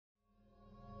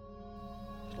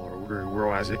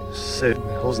quasi.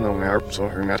 Hills no mer, så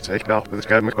hur jag take off with this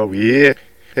guy. Oh yeah!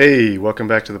 Hey, welcome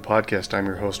back to the podcast. I'm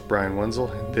your host, Brian Wenzel,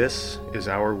 and this is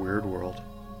Our Weird World.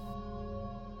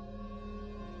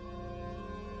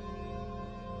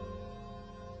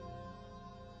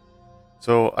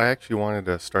 So I actually wanted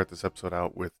to start this episode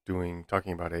out with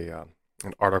talking about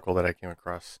an article that I came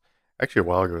across actually a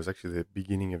while ago. It was actually the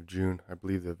beginning of June. I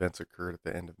believe the events occurred at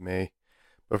the end of May.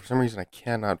 But for some reason, I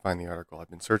cannot find the article. I've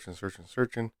been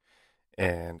searching,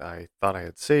 and I thought I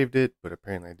had saved it, but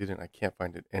apparently I didn't. I can't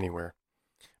find it anywhere.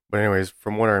 But anyways,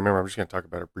 from what I remember, I'm just going to talk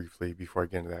about it briefly before I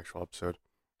get into the actual episode.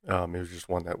 It was just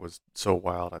one that was so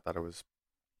wild. I thought it was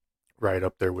right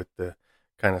up there with the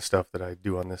kind of stuff that I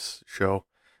do on this show.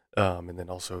 And then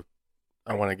also,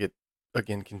 I want to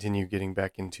continue getting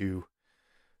back into,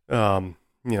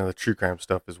 the true crime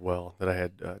stuff as well that I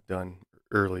had done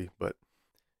early, but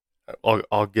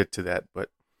I'll get to that. But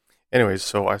anyways,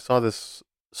 so I saw this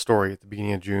story at the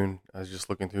beginning of June. I was just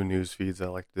looking through news feeds. I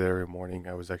like to do that every morning.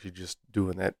 I was actually just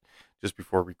doing that just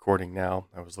before recording now.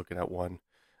 I was looking at one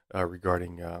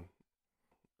regarding a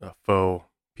faux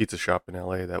pizza shop in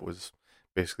LA that was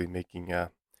basically making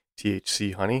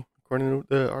THC honey, according to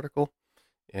the article.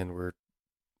 And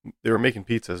they were making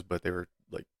pizzas, but they were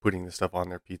like putting the stuff on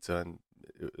their pizza, and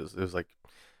it was like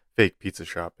fake pizza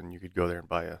shop, and you could go there and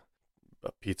buy a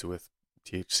pizza with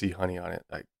THC honey on it.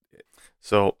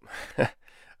 So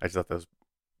I just thought that was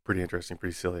pretty interesting,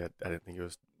 pretty silly. I didn't think it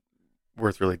was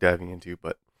worth really diving into,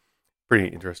 but pretty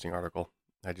interesting article.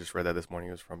 I just read that this morning.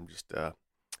 It was from just a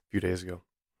few days ago.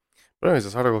 But anyways,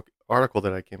 this article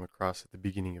that I came across at the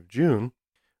beginning of June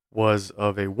was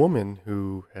of a woman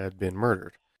who had been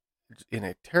murdered in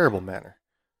a terrible manner.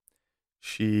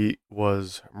 She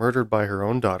was murdered by her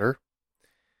own daughter,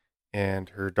 and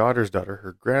her daughter's daughter,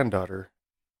 her granddaughter,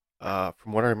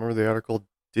 from what I remember, the article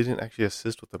didn't actually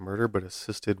assist with the murder, but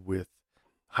assisted with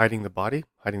hiding the body,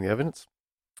 hiding the evidence.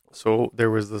 So there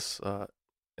was this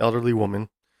elderly woman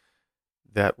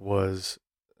that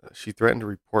she threatened to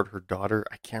report her daughter.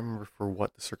 I can't remember for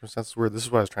what the circumstances were. This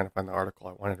is why I was trying to find the article.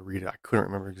 I wanted to read it. I couldn't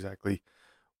remember exactly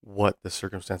what the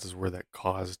circumstances were that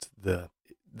caused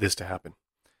this to happen.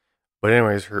 But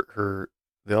anyways, the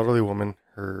elderly woman,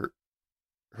 her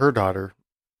daughter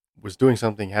was doing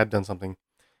something, had done something,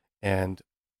 and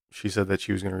she said that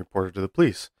she was going to report her to the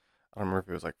police. I don't remember if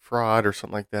it was like fraud or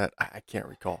something like that. I can't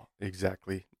recall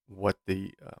exactly what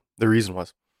the reason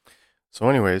was. So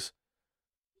anyways,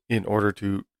 in order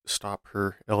to stop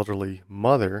her elderly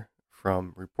mother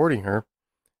from reporting her,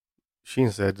 she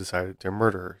instead decided to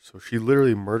murder her. So she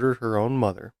literally murdered her own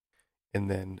mother, and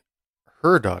then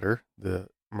her daughter, the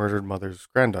murdered mother's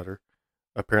granddaughter,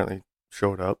 apparently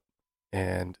showed up,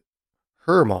 and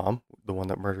her mom, the one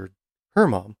that murdered her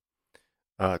mom,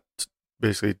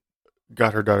 basically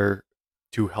got her daughter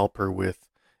to help her with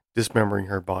dismembering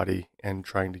her body and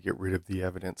trying to get rid of the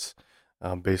evidence.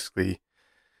 Basically,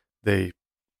 they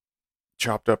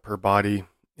chopped up her body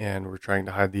and were trying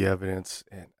to hide the evidence.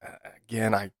 And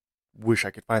again, I wish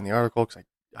I could find the article because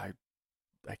I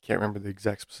can't remember the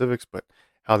exact specifics, but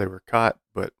how they were caught.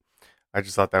 But I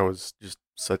just thought that was just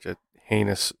such a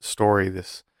heinous story.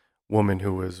 This woman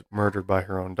who was murdered by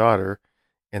her own daughter,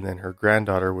 and then her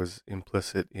granddaughter was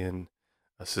implicit in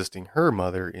assisting her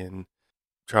mother in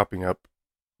chopping up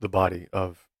the body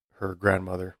of her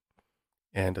grandmother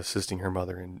and assisting her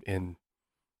mother in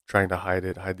trying to hide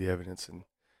the evidence. And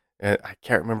I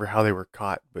can't remember how they were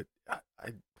caught, but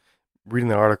I reading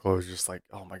the article, I was just like,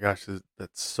 oh my gosh,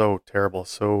 that's so terrible,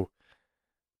 so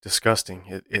disgusting.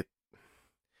 It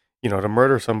to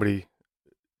murder somebody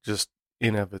just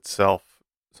in of itself,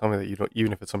 somebody that you don't,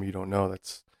 even if it's somebody you don't know,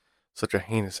 that's such a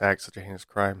heinous act, such a heinous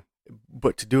crime.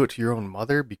 But to do it to your own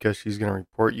mother because she's going to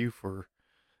report you for,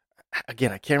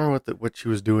 again, I can't remember what she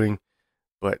was doing,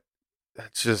 but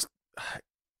that's just,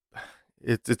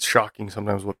 it's shocking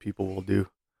sometimes what people will do.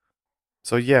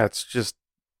 So yeah, it's just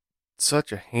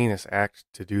such a heinous act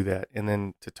to do that, and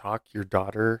then to talk your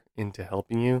daughter into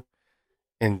helping you,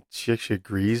 and she actually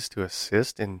agrees to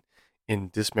assist in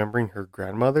dismembering her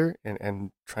grandmother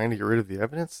and trying to get rid of the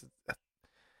evidence.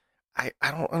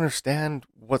 I don't understand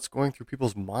what's going through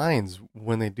people's minds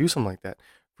when they do something like that.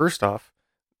 First off,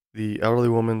 the elderly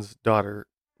woman's daughter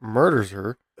murders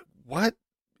her. What?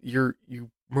 You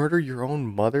murder your own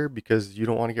mother because you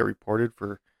don't want to get reported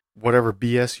for whatever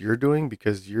BS you're doing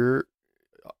because you're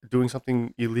doing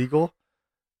something illegal,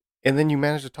 and then you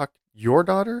manage to talk your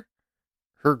daughter,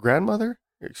 her granddaughter,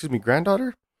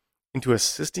 into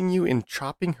assisting you in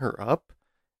chopping her up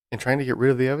and trying to get rid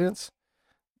of the evidence.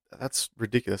 That's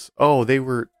ridiculous. Oh, they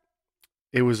were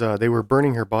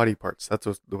burning her body parts. That's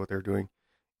what they were doing.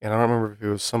 And I don't remember if it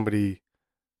was somebody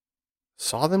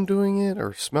saw them doing it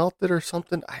or smelt it or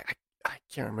something. I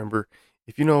can't remember.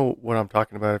 If you know what I'm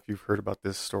talking about, if you've heard about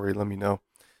this story, let me know.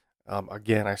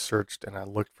 Again, I searched and I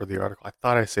looked for the article. I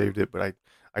thought I saved it, but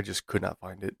I just could not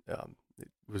find it. It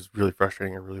was really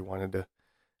frustrating. I really wanted to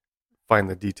find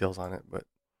the details on it, but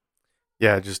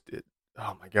yeah,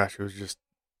 oh my gosh, it was just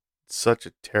such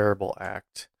a terrible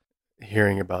act.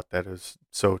 Hearing about that is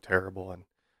so terrible, and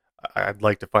I'd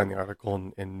like to find the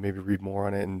article and maybe read more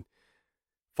on it and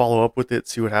follow up with it,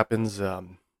 see what happens.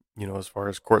 As far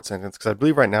as court sentence, because I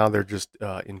believe right now they're just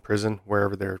in prison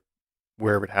wherever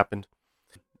it happened,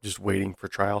 just waiting for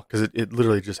trial. Because it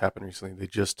literally just happened recently. They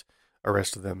just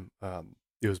arrested them.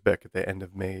 It was back at the end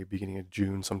of May, beginning of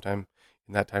June, sometime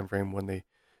in that time frame when they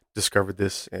discovered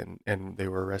this and they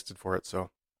were arrested for it.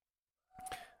 So,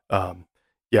 um,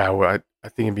 yeah, well, I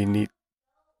think it'd be neat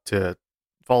to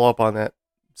follow up on that,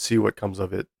 see what comes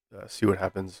of it, see what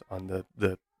happens on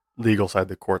the legal side,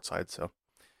 the court side. So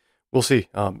we'll see.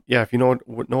 Yeah, if you know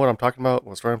what I'm talking about,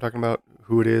 what story I'm talking about,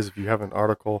 who it is, if you have an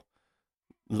article,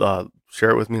 share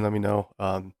it with me. Let me know.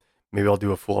 Maybe I'll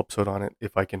do a full episode on it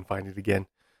if I can find it again.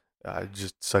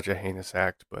 Just such a heinous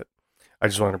act, but I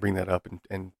just wanted to bring that up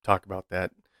and talk about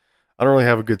that. I don't really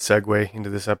have a good segue into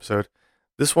this episode.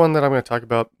 This one that I'm going to talk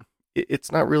about,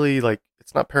 it's not really like,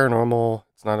 it's not paranormal.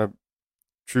 It's not a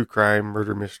true crime,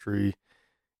 murder mystery,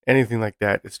 anything like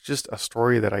that. It's just a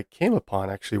story that I came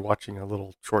upon actually watching a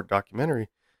little short documentary,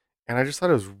 and I just thought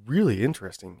it was really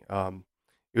interesting.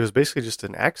 It was basically just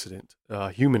an accident,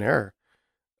 human error,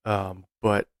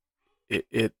 but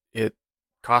it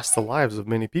cost the lives of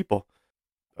many people.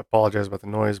 I apologize about the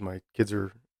noise. My kids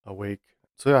are awake.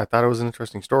 So yeah, I thought it was an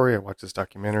interesting story. I watched this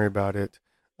documentary about it.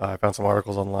 I found some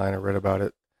articles online. I read about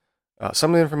it.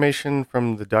 Some of the information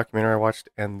from the documentary I watched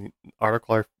and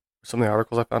some of the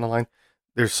articles I found online,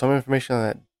 there's some information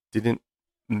that didn't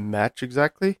match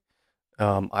exactly.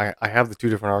 I have the two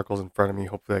different articles in front of me.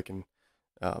 Hopefully, I can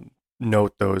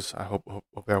note those. Hopefully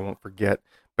I won't forget.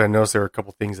 But I noticed there were a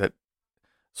couple things that,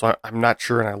 so I'm not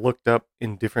sure. And I looked up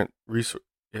in different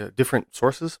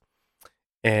sources,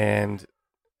 and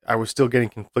I was still getting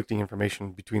conflicting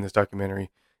information between this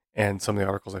documentary and some of the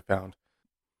articles I found.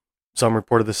 Some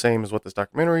reported the same as what this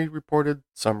documentary reported.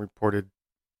 Some reported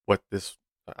what this.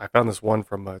 I found this one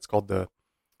from. It's called the.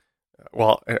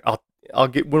 Well, I'll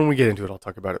get when we get into it. I'll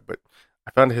talk about it. But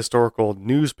I found a historical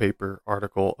newspaper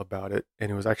article about it,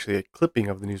 and it was actually a clipping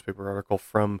of the newspaper article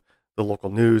from the local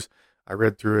news. I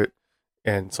read through it,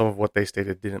 and some of what they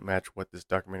stated didn't match what this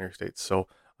documentary states. So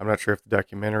I'm not sure if the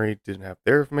documentary didn't have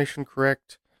their information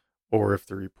correct, or if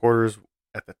the reporters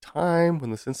at the time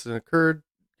when this incident occurred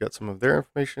got some of their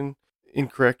information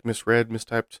incorrect, misread,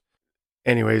 mistyped.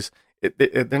 Anyways,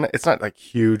 it's not like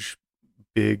huge,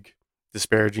 big,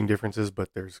 disparaging differences, but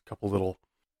there's a couple little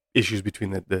issues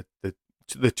between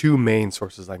the two main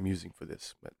sources I'm using for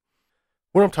this. But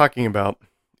what I'm talking about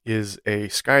is a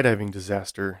skydiving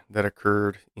disaster that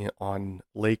occurred on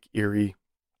Lake Erie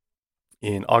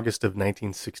in August of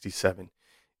 1967.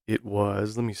 It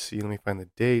was, let me see, let me find the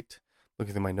date.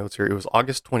 Looking through my notes here, it was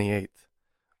August 28th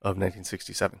of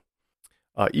 1967.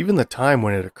 Even the time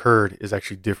when it occurred is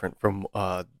actually different from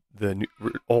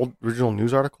old original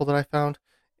news article that I found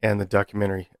and the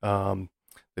documentary. The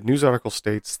news article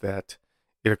states that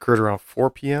it occurred around 4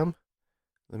 p.m.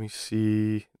 Let me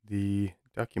see the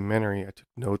documentary. I took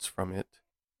notes from it.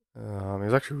 It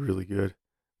was actually really good. It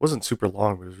wasn't super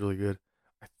long, but it was really good.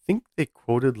 I think they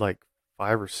quoted like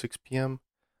 5 or 6 p.m.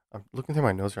 I'm looking through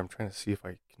my notes here. I'm trying to see if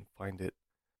I can find it.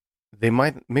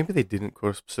 Maybe they didn't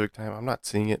quote a specific time. I'm not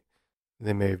seeing it.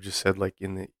 They may have just said like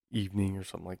in the evening or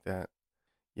something like that.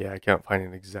 Yeah, I can't find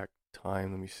an exact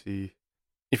time. Let me see.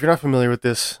 If you're not familiar with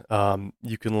this,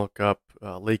 you can look up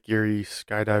Lake Erie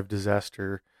skydive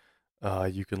disaster.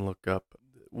 You can look up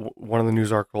one of the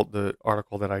news article. The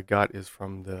article that I got is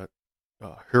from the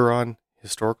Huron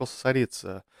Historical Society. It's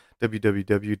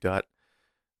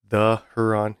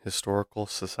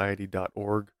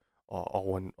www.thehuronhistoricalsociety.org.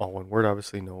 All one word,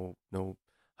 obviously, no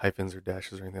hyphens or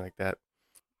dashes or anything like that.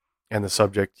 And the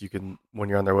subject, you can, when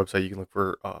you're on their website, you can look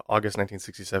for August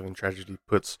 1967 tragedy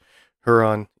puts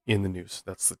Huron in the news.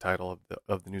 That's the title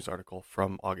of the news article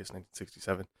from August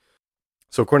 1967.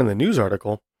 So according to the news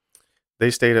article,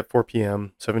 they stayed at 4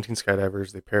 p.m. 17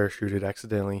 skydivers, they parachuted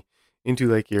accidentally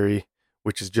into Lake Erie,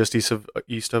 which is just east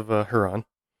of Huron.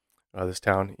 This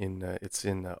town it's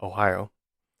in Ohio,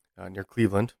 near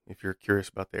Cleveland. If you're curious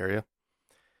about the area.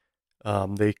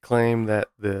 They claim that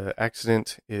the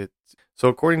accident, so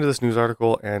according to this news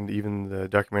article and even the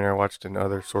documentary I watched and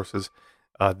other sources,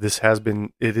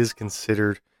 it is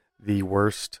considered the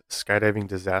worst skydiving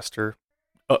disaster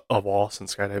of all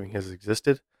since skydiving has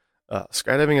existed.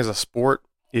 Skydiving as a sport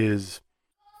is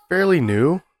fairly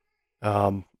new.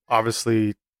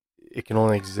 Obviously, it can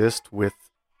only exist with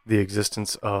the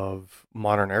existence of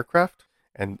modern aircraft,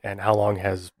 and how long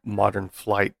has modern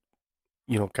flight,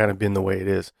 kind of been the way it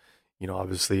is.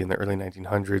 Obviously in the early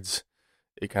 1900s,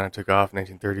 it kind of took off.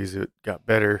 1930s, it got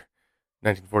better.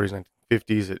 1940s,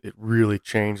 1950s, it really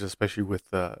changed, especially with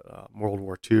World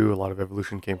War II. A lot of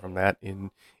evolution came from that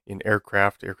in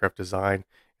aircraft design,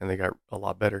 and they got a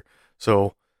lot better.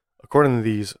 So, according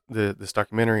to this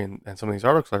documentary and some of these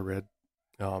articles I read,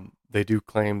 they do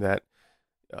claim that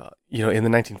in the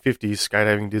 1950s,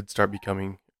 skydiving did start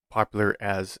becoming popular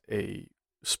as a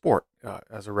sport,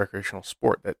 as a recreational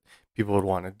sport that people would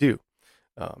want to do.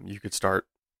 You could start,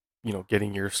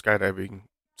 getting your skydiving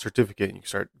certificate, and you can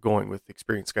start going with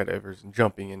experienced skydivers and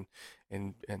jumping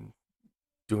and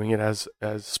doing it as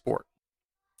sport.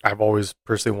 I've always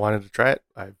personally wanted to try it.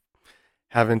 I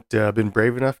haven't been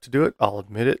brave enough to do it. I'll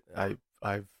admit it.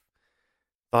 I've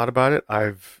thought about it.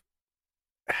 I've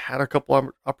had a couple of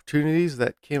opportunities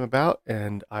that came about,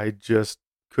 and I just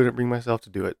couldn't bring myself to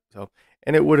do it. So,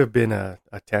 and it would have been a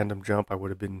tandem jump. I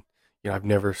would have been, I've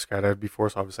never skydived before,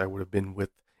 so obviously I would have been with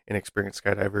an experienced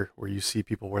skydiver, where you see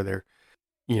people where they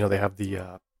have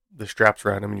the straps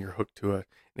around them, and you're hooked to an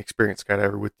experienced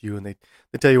skydiver with you, and they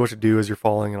tell you what to do as you're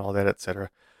falling and all that, etc.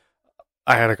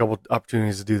 I had a couple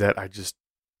opportunities to do that.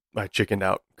 I chickened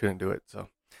out, couldn't do it. So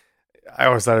I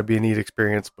always thought it'd be a neat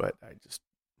experience, but I just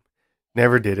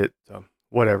never did it. So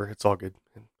whatever, it's all good.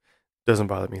 It doesn't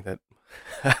bother me that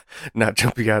not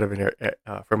jumping out of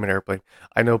from an airplane.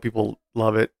 I know people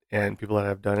love it, and people that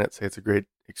have done it say it's a great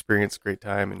experience, great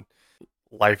time, and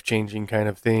life changing kind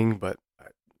of thing. But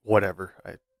whatever,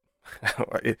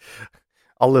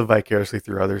 I'll live vicariously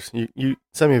through others. You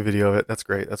send me a video of it. That's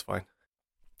great. That's fine.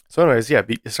 So, anyways, yeah,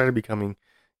 it started becoming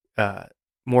uh,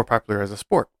 more popular as a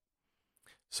sport.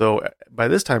 So by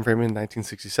this time frame in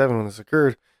 1967, when this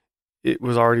occurred, it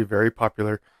was already very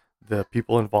popular. The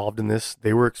people involved in this,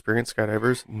 they were experienced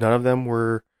skydivers. None of them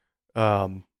were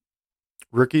um,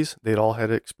 rookies. They'd all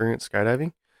had experience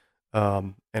skydiving.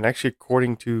 And actually,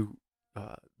 according to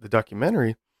the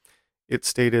documentary, it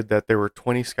stated that there were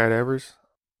 20 skydivers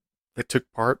that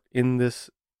took part in this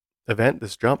event,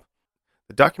 this jump.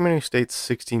 The documentary states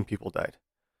 16 people died.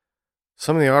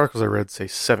 Some of the articles I read say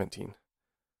 17.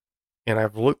 And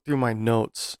I've looked through my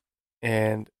notes,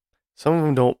 and some of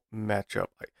them don't match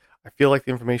up. I feel like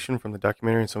the information from the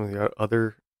documentary and some of the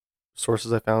other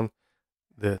sources I found,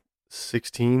 the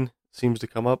 16 seems to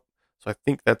come up. So I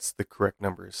think that's the correct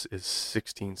number, is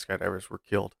 16 skydivers were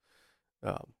killed.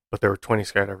 But there were 20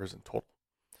 skydivers in total.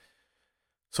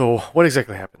 So what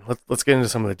exactly happened? Let's get into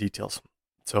some of the details.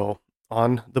 So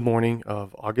on the morning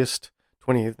of August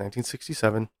 28th,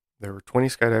 1967, there were 20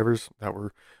 skydivers that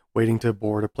were waiting to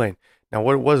board a plane. Now,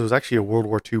 what it was actually a World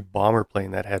War II bomber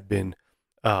plane that had been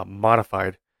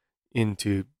modified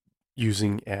into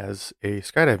using as a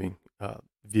skydiving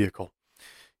vehicle.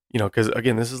 Because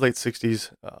again, this is late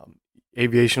 60s.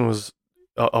 Aviation was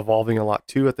evolving a lot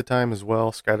too at the time as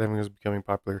well. Skydiving was becoming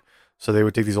popular. So they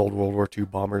would take these old World War II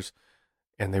bombers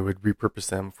and they would repurpose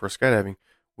them for skydiving,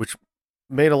 which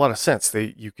made a lot of sense.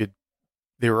 They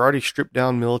were already stripped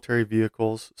down military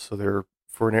vehicles, so they're,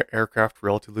 for an aircraft,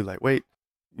 relatively lightweight.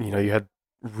 You had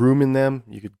room in them.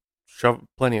 You could shove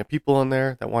plenty of people in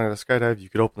there that wanted to skydive. You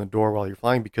could open the door while you're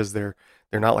flying, because they're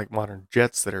not like modern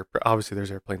jets that are, obviously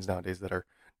there's airplanes nowadays that are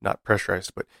not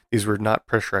pressurized, but these were not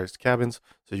pressurized cabins,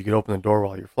 so you could open the door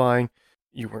while you're flying.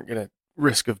 You weren't going to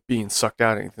risk of being sucked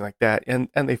out or anything like that. And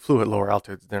they flew at lower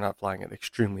altitudes. They're not flying at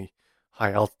extremely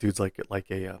high altitudes like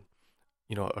a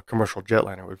commercial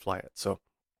jetliner would fly at. So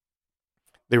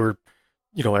they were,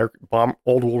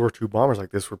 old World War II bombers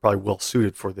like this were probably well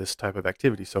suited for this type of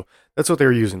activity. So that's what they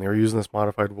were using. They were using this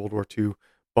modified World War II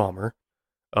bomber,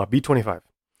 B-25.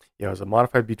 Yeah, it was a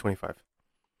modified B-25.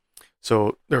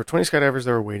 So there were 20 skydivers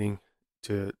that were waiting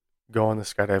to go on the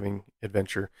skydiving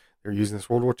adventure. They were using this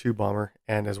World War II bomber,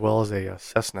 and as well as a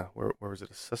Cessna. Where was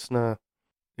it? A Cessna.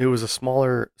 It was a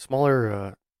smaller.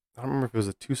 I don't remember if it was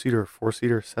a 2-seater or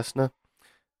 4-seater Cessna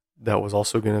that was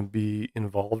also going to be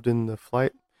involved in the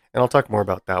flight. And I'll talk more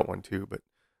about that one too, but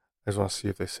I just want to see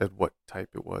if they said what type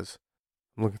it was.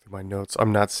 I'm looking through my notes.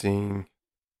 I'm not seeing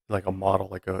like a model,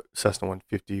 like a Cessna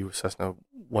 150, Cessna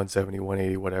 170,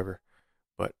 180, whatever.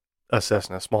 But a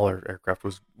Cessna, a smaller aircraft,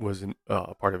 was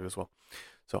a part of it as well.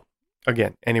 So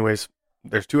again, anyways,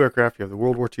 there's two aircraft. You have the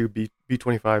World War II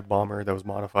B-25 bomber that was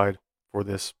modified for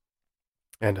this,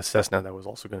 and a Cessna that was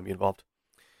also going to be involved.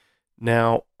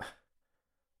 Now,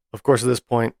 of course, at this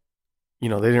point, they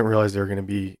didn't realize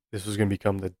this was going to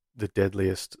become the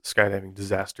deadliest skydiving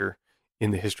disaster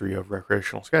in the history of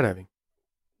recreational skydiving.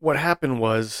 What happened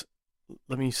was,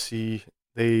 let me see,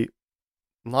 they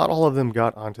not all of them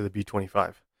got onto the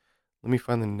B-25. Let me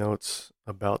find the notes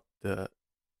about the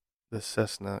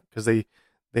Cessna because they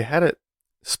had it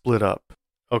split up.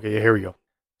 Okay, yeah, here we go.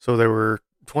 So there were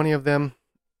 20 of them.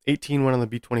 18 went on the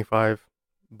B-25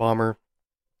 bomber.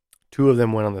 2 of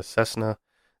them went on the Cessna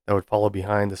that would follow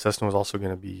behind. The Cessna was also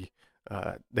going to be.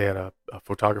 They had a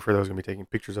photographer that was going to be taking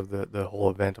pictures of the whole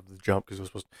event of the jump because it was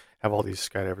supposed to have all these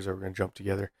skydivers that were going to jump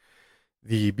together.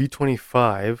 The B-25,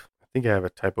 I think I have a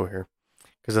typo here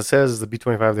because it says the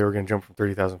B-25 they were going to jump from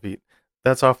 30,000 feet.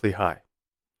 That's awfully high.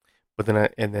 But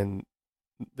then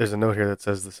there's a note here that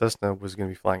says the Cessna was going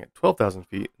to be flying at 12,000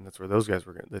 feet, and that's where those guys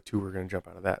the 2 were going to jump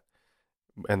out of that,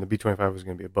 and the B-25 was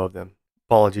going to be above them.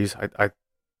 Apologies, I'm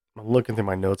looking through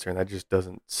my notes here, and that just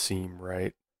doesn't seem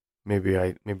right. Maybe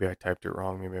I typed it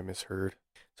wrong. Maybe I misheard.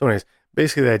 So, anyways,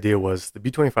 basically the idea was the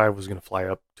B-25 was going to fly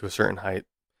up to a certain height.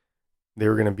 They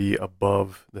were going to be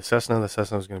above the Cessna. The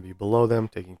Cessna was going to be below them,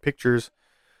 taking pictures.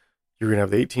 You're going to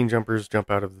have the 18 jumpers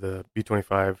jump out of the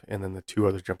B-25, and then the 2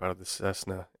 others jump out of the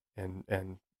Cessna and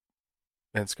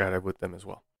skydive with them as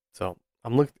well. So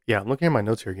I'm looking at my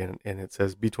notes here again, and it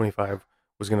says B-25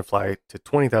 was going to fly to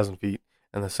 20,000 feet,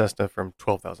 and the Cessna from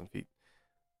 12,000 feet.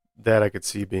 That I could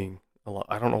see being a lot.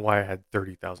 I don't know why I had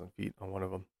 30,000 feet on one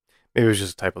of them. Maybe it was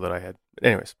just a typo that I had. But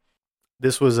anyways,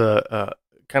 this was a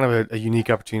kind of a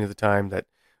unique opportunity at the time that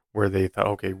where they thought,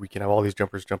 okay, we can have all these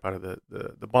jumpers jump out of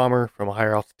the bomber from a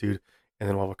higher altitude, and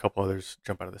then we'll have a couple others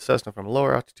jump out of the Cessna from a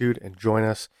lower altitude and join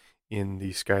us in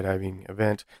the skydiving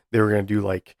event. They were going to do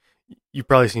like, you've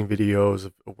probably seen videos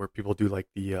of where people do like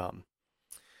the you'll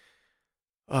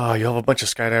have a bunch of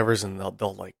skydivers and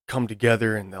they'll like come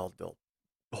together and they'll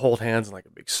hold hands in like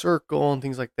a big circle and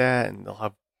things like that, and they'll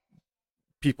have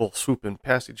people swooping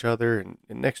past each other and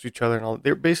next to each other and all.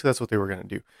 Basically that's what they were going to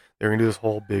do. They were going to do this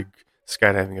whole big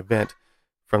skydiving event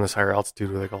from this higher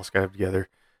altitude where they all skydive together.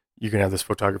 You can have this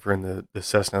photographer in the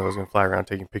Cessna that was going to fly around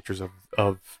taking pictures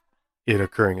of it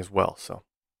occurring as well. So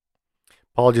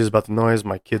apologies about the noise.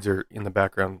 My kids are in the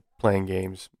background playing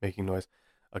games, making noise.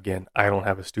 Again, I don't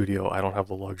have a studio. I don't have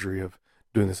the luxury of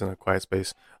doing this in a quiet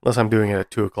space unless I'm doing it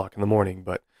at 2 o'clock in the morning.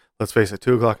 But let's face it,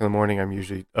 2 o'clock in the morning, I'm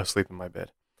usually asleep in my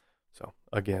bed. So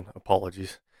again,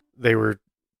 apologies. They were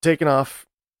taking off,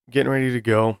 getting ready to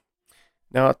go.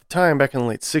 Now at the time, back in the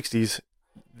late 60s,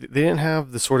 they didn't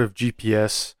have the sort of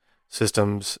GPS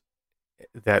systems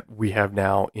that we have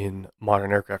now in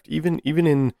modern aircraft. Even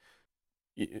in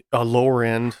a lower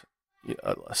end,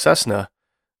 a Cessna,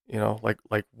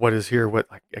 like what is here. What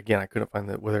again, I couldn't find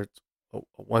that whether it's a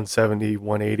 170,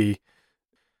 180.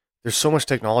 There's so much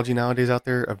technology nowadays out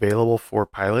there available for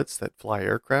pilots that fly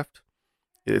aircraft.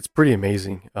 It's pretty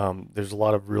amazing. There's a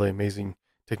lot of really amazing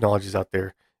technologies out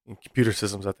there and computer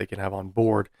systems that they can have on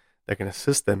board that can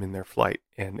assist them in their flight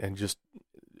and just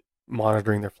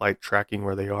monitoring their flight, tracking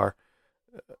where they are.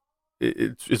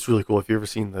 It's really cool. If you've ever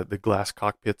seen the glass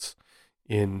cockpits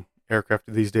in aircraft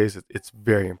these days, it's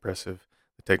very impressive,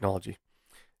 the technology.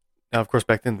 Now, of course,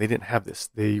 back then they didn't have this.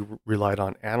 They relied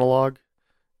on analog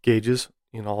gauges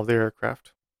in all of their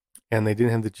aircraft, and they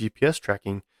didn't have the GPS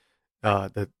tracking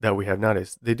that we have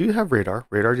nowadays. They do have radar.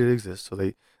 Radar did exist, so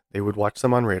they would watch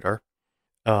them on radar.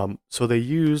 So they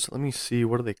use, let me see,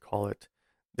 what do they call it?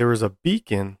 There was a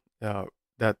beacon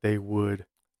that they would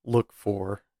look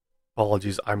for.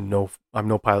 Apologies, I'm no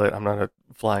pilot. I'm not a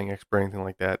flying expert or anything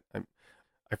like that.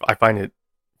 I find it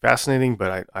fascinating,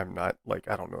 but I'm not like,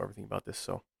 I don't know everything about this.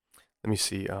 So let me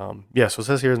see. Yeah, so it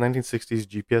says here in the 1960s,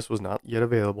 GPS was not yet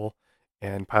available,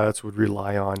 and pilots would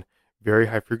rely on very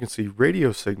high frequency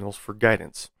radio signals for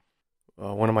guidance.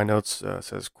 One of my notes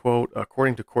says, quote,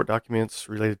 according to court documents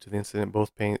related to the incident,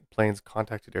 both planes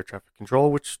contacted air traffic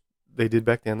control, which they did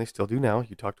back then. They still do now.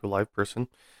 You talk to a live person.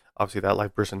 Obviously, that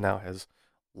live person now has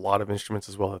a lot of instruments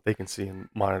as well that they can see and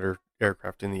monitor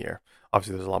aircraft in the air.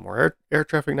 Obviously, there's a lot more air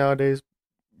traffic nowadays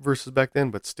versus back then,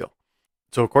 but still.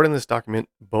 So according to this document,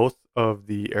 both of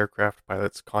the aircraft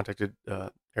pilots contacted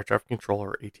air traffic control,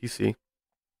 or ATC,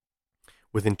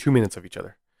 within 2 minutes of each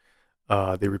other.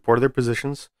 They reported their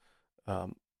positions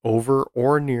over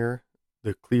or near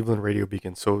the Cleveland radio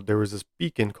beacon. So there was this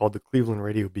beacon called the Cleveland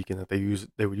radio beacon that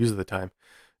they would use at the time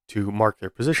to mark their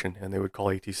position, and they would call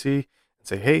ATC and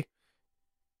say, "Hey,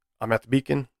 I'm at the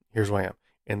beacon. Here's where I am,"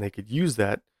 and they could use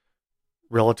that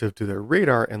relative to their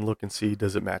radar and look and see,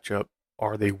 does it match up?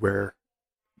 Are they where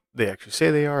they actually say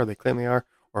they are, they claim they are,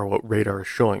 or what radar is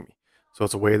showing me? So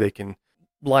it's a way they can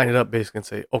line it up basically and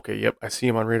say, okay, yep, I see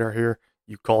him on radar here.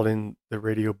 You called in the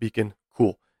radio beacon.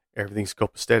 Cool. Everything's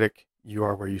copacetic. You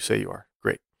are where you say you are.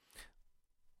 Great.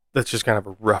 that's just kind of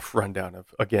a rough rundown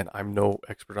of, again, I'm no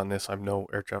expert on this. I'm no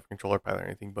air traffic controller pilot or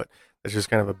anything, but that's just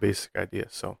kind of a basic idea.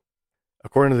 So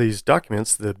according to these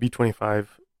documents, the B-25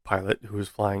 pilot who was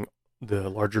flying the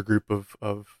larger group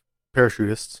of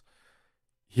parachutists,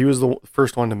 he was the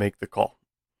first one to make the call.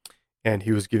 And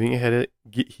he was giving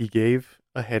he gave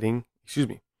a heading, excuse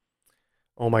me.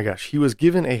 Oh my gosh, he was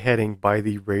given a heading by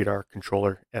the radar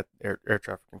controller at air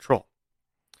traffic control,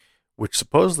 which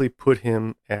supposedly put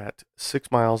him at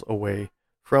 6 miles away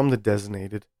from the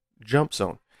designated jump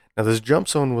zone. Now, this jump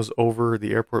zone was over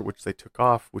the airport which they took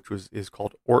off, which is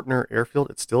called Ortner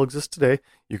Airfield. It still exists today.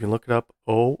 You can look it up,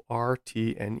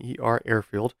 Ortner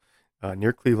Airfield,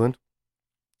 near Cleveland.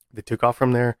 They took off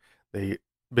from there. They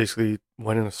basically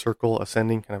went in a circle,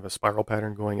 ascending, kind of a spiral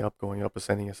pattern, going up,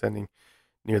 ascending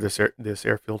near this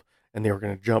airfield, and they were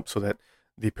going to jump so that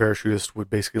the parachutist would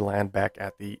basically land back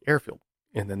at the airfield,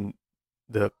 and then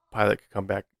the pilot could come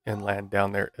back and land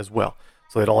down there as well.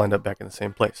 So they'd all end up back in the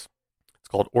same place. It's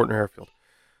called Ortner Airfield.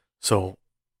 So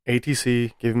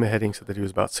ATC gave him a heading, said that he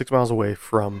was about 6 miles away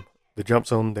from the jump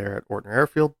zone there at Ortner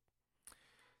Airfield.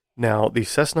 Now, the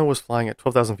Cessna was flying at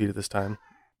 12,000 feet at this time.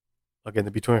 Again,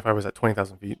 the B-25 was at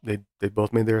 20,000 feet. They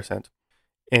both made their ascent.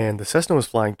 And the Cessna was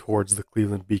flying towards the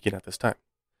Cleveland Beacon at this time.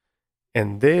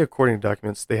 And they, according to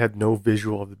documents, they had no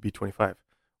visual of the B-25,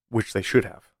 which they should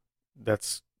have.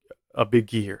 That's a big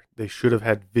key here. They should have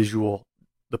had visual.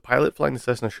 The pilot flying the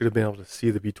Cessna should have been able to see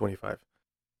the B-25.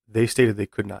 They stated they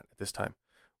could not at this time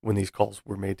when these calls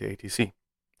were made to ATC.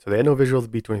 So they had no visual of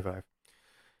the B-25.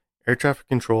 Air traffic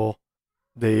control,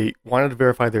 they wanted to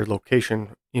verify their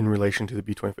location in relation to the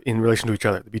B-25, in relation to each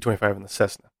other, the B-25 and the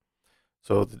Cessna.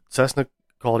 So the Cessna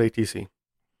called ATC.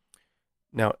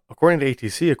 Now, according to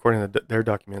ATC, according to their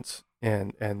documents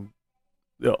and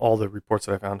all the reports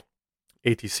that I found,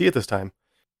 ATC at this time,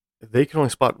 they could only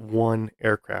spot one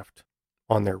aircraft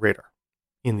on their radar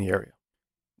in the area.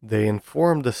 They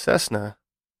informed the Cessna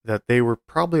that they were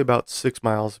probably about 6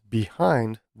 miles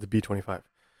behind the B-25.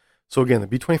 So again, the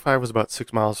B-25 was about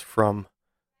 6 miles from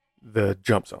the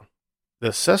jump zone.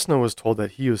 The Cessna was told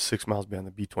that he was 6 miles behind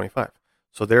the B-25.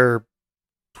 So they're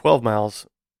 12 miles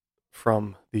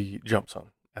from the jump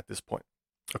zone at this point,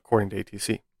 according to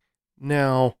ATC.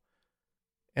 Now,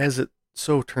 as it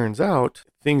so turns out,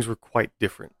 things were quite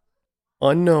different.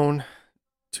 Unknown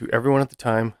to everyone at the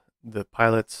time, the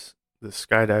pilots, the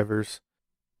skydivers,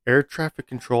 air traffic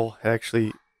control had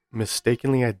actually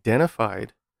mistakenly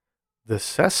identified the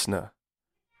Cessna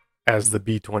as the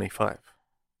B-25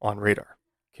 on radar,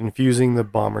 confusing the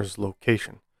bomber's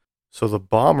location. So the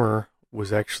bomber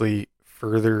was actually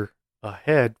further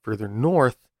ahead, further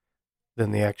north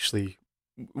than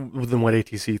what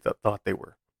ATC thought they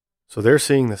were. So they're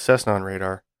seeing the Cessna on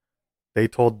radar. They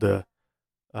told the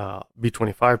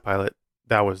B-25 pilot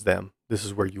that was them. This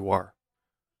is where you are.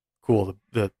 Cool.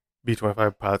 The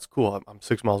B-25 pilot's cool. I'm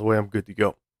 6 miles away. I'm good to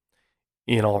go.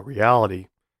 In all reality,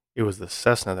 it was the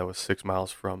Cessna that was 6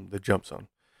 miles from the jump zone.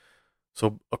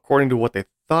 So according to what they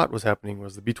thought was happening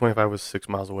was the B-25 was 6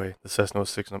 miles away. The Cessna was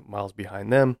 6 miles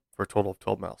behind them for a total of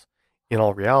 12 miles. In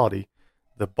all reality,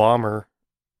 the bomber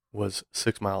was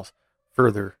 6 miles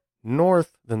further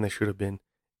north than they should have been,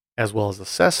 as well as the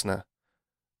Cessna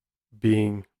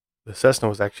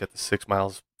was actually at the 6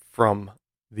 miles from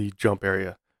the jump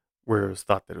area where it was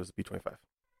thought that it was the B-25.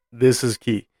 This is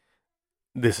key.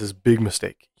 This is big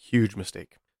mistake, huge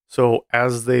mistake. So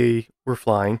as they were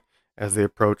flying, as they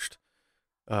approached,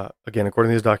 again,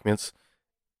 according to these documents,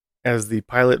 as the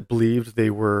pilot believed they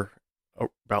were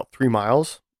about 3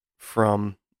 miles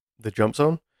from the jump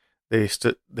zone, they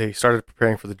started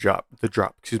preparing for the jump.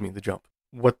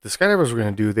 What the skydivers were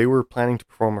going to do, they were planning to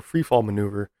perform a free fall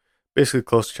maneuver, basically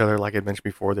close to each other, like I mentioned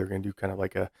before. They were going to do kind of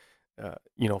like a,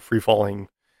 free falling,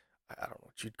 I don't know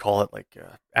what you'd call it, like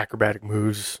acrobatic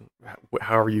moves,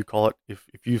 however you call it. If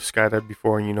you've skydived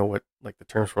before and you know what like the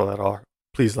terms for that are,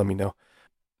 please let me know.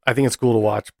 I think it's cool to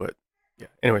watch, but yeah.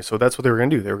 Anyway, so that's what they were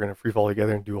going to do. They were going to free fall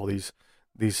together and do all these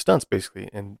stunts basically,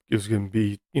 and it was going to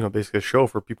be basically a show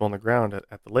for people on the ground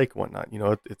at the lake and whatnot.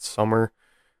 It's summer,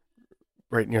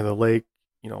 right near the lake.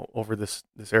 Over this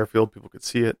airfield, people could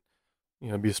see it.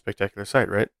 It'd be a spectacular sight,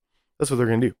 right? That's what they're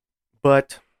going to do.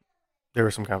 But there were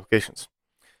some complications.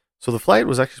 So the flight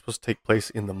was actually supposed to take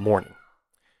place in the morning,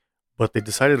 but they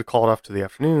decided to call it off to the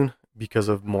afternoon because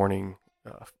of morning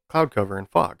cloud cover and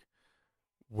fog,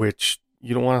 which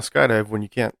you don't want to skydive when you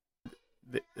can't,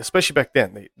 especially back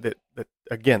then. The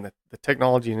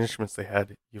technology and instruments they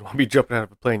had, you don't want to be jumping out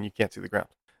of a plane, you can't see the ground.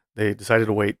 They decided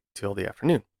to wait till the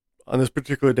afternoon. On this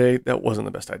particular day, that wasn't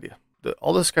the best idea.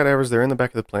 All the skydivers, they're in the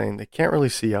back of the plane. They can't really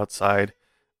see outside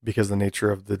because of the nature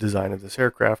of the design of this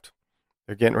aircraft.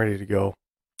 They're getting ready to go.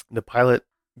 The pilot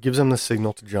gives them the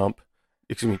signal to jump.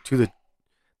 Excuse me, to the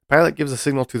pilot gives a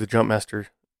signal to the jump master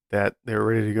that they're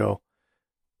ready to go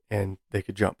and they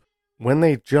could jump. When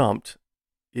they jumped,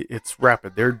 it's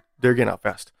rapid. They're getting out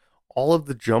fast. All of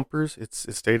the jumpers, it's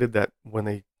stated that when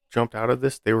they jumped out of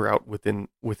this, they were out within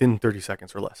 30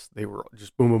 seconds or less. They were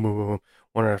just boom, boom, boom, boom, boom,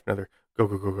 one after another. Go,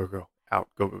 go, go, go, go. Out,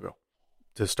 go, go, go.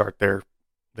 To start their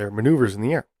maneuvers in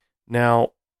the air.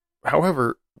 Now,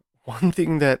 however, one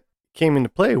thing that came into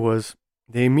play was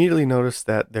they immediately noticed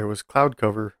that there was cloud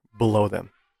cover below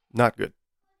them. Not good.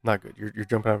 Not good. You're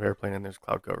jumping out of an airplane and there's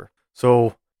cloud cover.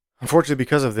 So, unfortunately,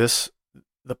 because of this,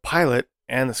 the pilot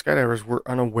and the skydivers were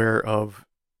unaware of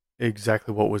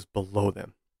exactly what was below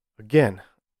them. Again,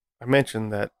 I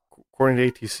mentioned that according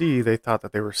to ATC, they thought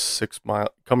that they were 6 miles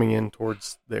coming in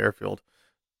towards the airfield.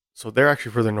 So they're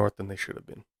actually further north than they should have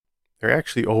been. They're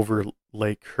actually over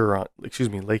Lake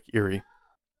Erie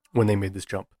when they made this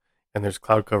jump. And there's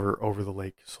cloud cover over the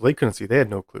lake. So they couldn't see. They had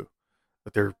no clue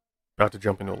that they're about to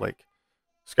jump into a lake.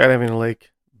 Skydiving in a lake,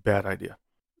 bad idea.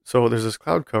 So there's this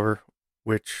cloud cover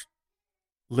which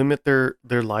limit their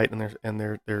light and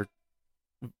their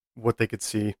what they could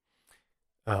see.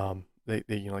 They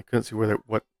couldn't see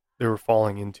what they were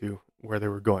falling into, where they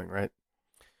were going, right?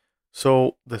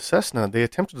 So the Cessna, they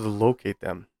attempted to locate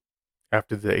them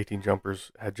after the 18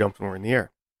 jumpers had jumped and were in the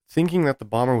air. Thinking that the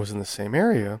bomber was in the same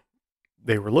area,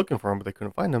 they were looking for him, but they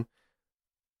couldn't find him.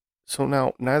 So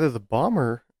now neither the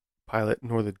bomber pilot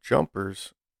nor the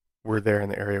jumpers were there in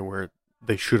the area where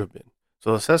they should have been.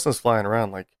 So the Cessna's flying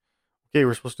around like, okay,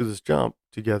 we're supposed to do this jump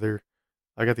together.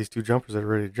 I got these 2 jumpers that are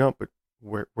ready to jump, but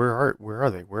where are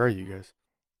they? Where are you guys?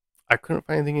 I couldn't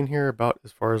find anything in here about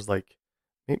as far as like,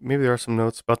 maybe there are some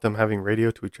notes about them having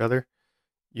radio to each other.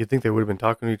 You'd think they would have been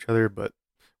talking to each other, but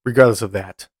regardless of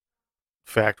that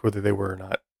fact, whether they were or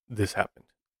not, this happened.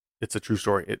 It's a true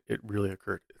story. It really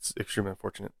occurred. It's extremely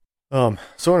unfortunate.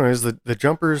 So anyways, the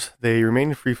jumpers, they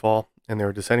remained in free fall and they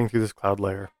were descending through this cloud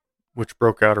layer, which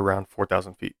broke out around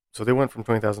 4,000 feet. So they went from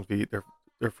 20,000 feet.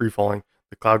 They're free falling.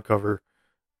 The cloud cover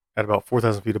at about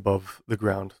 4,000 feet above the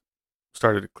ground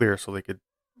started to clear, so they could,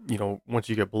 once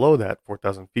you get below that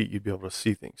 4,000 feet, you'd be able to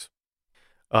see things.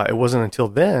 It wasn't until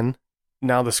then,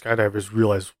 now the skydivers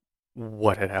realized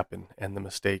what had happened and the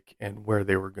mistake and where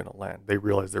they were going to land. They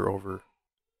realized they're over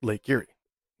Lake Erie,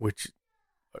 which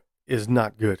is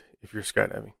not good if you're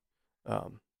skydiving,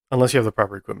 unless you have the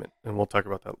proper equipment. And we'll talk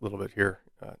about that a little bit here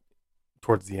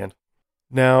towards the end.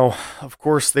 Now, of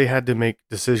course, they had to make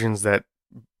decisions that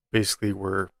basically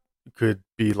could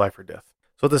be life or death.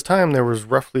 So at this time, there was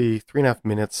roughly 3.5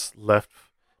 minutes left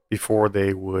before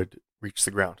they would reach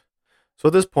the ground. So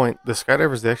at this point, the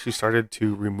skydivers, they actually started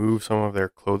to remove some of their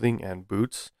clothing and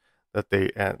boots that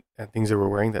and things they were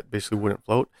wearing that basically wouldn't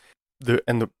float.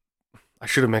 I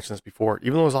should have mentioned this before,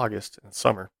 even though it was August and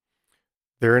summer,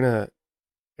 they're in a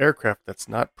aircraft that's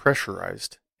not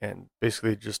pressurized and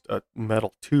basically just a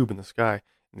metal tube in the sky.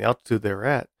 And the altitude they're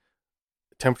at,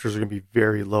 the temperatures are going to be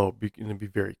very low, going to be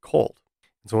very cold.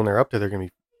 And so when they're up there, they're going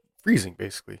to be freezing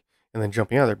basically. And then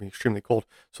jumping out, they're going to be extremely cold.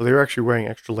 So they were actually wearing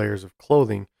extra layers of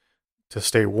clothing to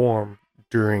stay warm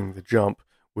during the jump,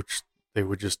 which they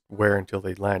would just wear until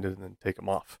they landed and then take them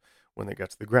off when they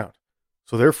got to the ground.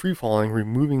 So they're free falling,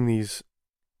 removing these,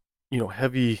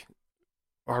 heavy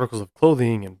articles of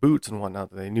clothing and boots and whatnot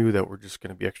that they knew that were just going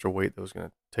to be extra weight that was going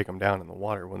to take them down in the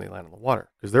water when they land in the water.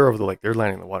 Because they're over the lake, they're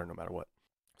landing in the water no matter what.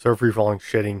 So they're free falling,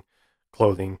 shedding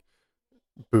clothing,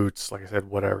 boots, like I said,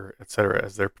 whatever, etc.,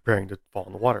 as they're preparing to fall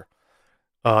in the water.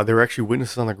 There were actually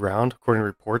witnesses on the ground, according to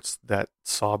reports, that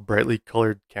saw brightly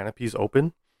colored canopies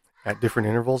open at different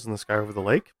intervals in the sky over the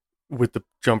lake, with the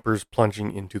jumpers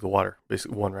plunging into the water,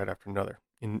 basically one right after another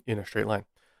in a straight line.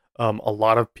 A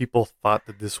lot of people thought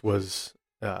that this was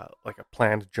like a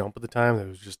planned jump at the time. That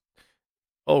was just,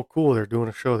 oh, cool, they're doing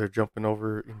a show. They're jumping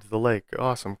over into the lake.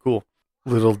 Awesome, cool.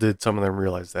 Little did some of them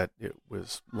realize that it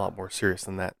was a lot more serious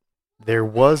than that. There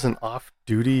was an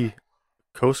off-duty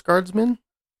Coast Guardsman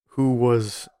who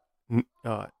was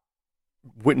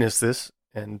witnessed this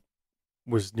and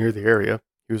was near the area.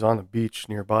 He was on the beach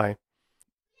nearby.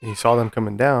 And he saw them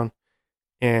coming down,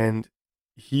 and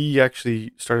he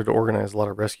actually started to organize a lot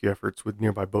of rescue efforts with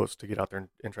nearby boats to get out there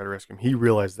and try to rescue him. He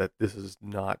realized that this is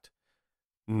not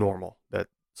normal, that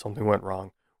something went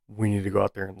wrong. We need to go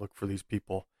out there and look for these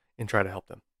people and try to help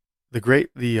them.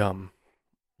 The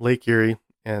Lake Erie,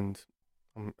 and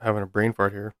I'm having a brain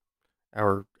fart here,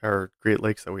 our Great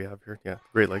Lakes that we have here,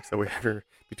 Great Lakes that we have here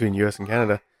between U.S. and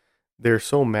Canada, they're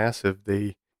so massive.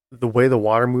 The way the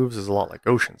water moves is a lot like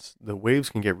oceans. The waves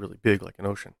can get really big like an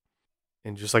ocean.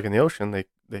 And just like in the ocean, they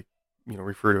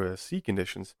refer to it as sea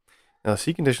conditions. Now, the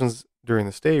sea conditions during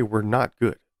this day were not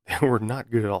good. They were not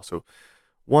good at all. So,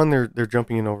 one, they're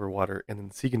jumping in over water, and then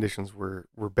the sea conditions were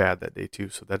bad that day too.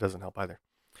 So that doesn't help either.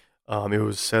 It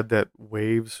was said that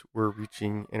waves were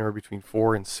reaching anywhere between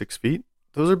 4 and 6 feet.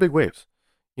 Those are big waves.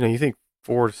 You think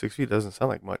 4 to 6 feet doesn't sound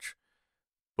like much,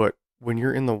 but when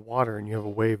you're in the water and you have a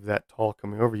wave that tall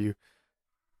coming over you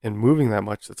and moving that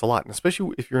much, that's a lot. And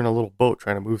especially if you're in a little boat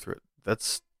trying to move through it,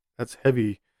 that's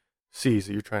heavy seas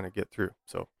that you're trying to get through.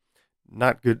 So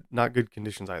not good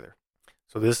conditions either.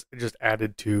 So this just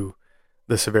added to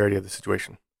the severity of the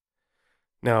situation.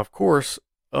 Now, of course,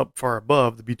 up far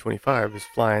above, the B-25 is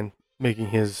flying, making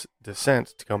his descent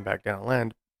to come back down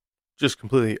land, just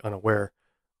completely unaware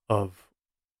of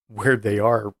where they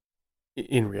are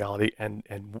in reality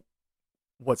and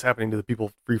what's happening to the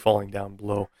people free falling down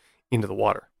below into the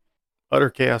water. Utter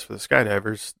chaos for the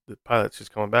skydivers. The pilot's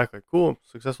just coming back like, cool,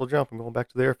 successful jump. I'm going back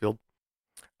to the airfield.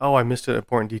 Oh, I missed an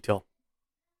important detail.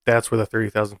 That's where the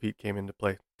 30,000 feet came into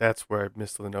play. That's where I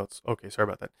missed the notes. Okay, sorry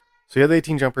about that. So you had the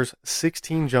 18 jumpers.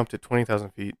 16 jumped at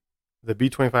 20,000 feet. The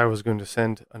B-25 was going to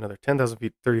send another 10,000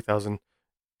 feet, 30,000,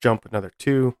 jump another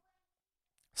 2.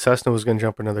 Cessna was going to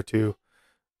jump another 2.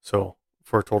 So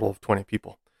for a total of 20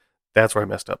 people. That's where I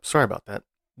messed up. Sorry about that.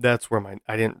 That's where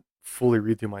I didn't fully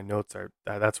read through my notes.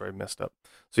 That's where I messed up.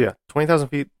 So yeah, 20,000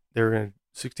 feet.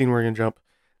 16 were going to jump.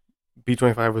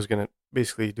 B-25 was going to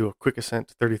basically do a quick ascent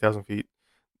to 30,000 feet.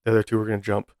 The other 2 were going to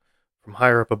jump from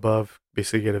higher up above,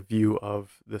 basically get a view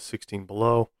of the 16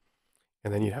 below.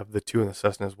 And then you have the 2 in the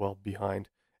Cessna as well behind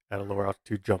at a lower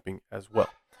altitude jumping as well.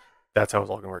 That's how it was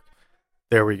all going to work.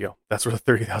 There we go. That's where the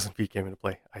 30,000 feet came into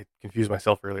play. I confused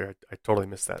myself earlier. I totally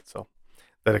missed that. So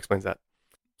that explains that.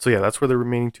 So yeah, that's where the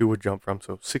remaining 2 would jump from.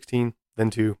 So 16,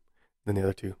 then 2, then the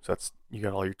other 2. So you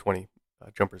got all your 20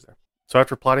 jumpers there. So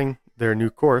after plotting their new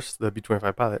course, the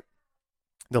B-25 pilot,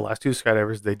 the last 2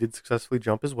 skydivers, they did successfully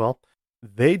jump as well.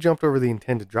 They jumped over the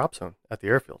intended drop zone at the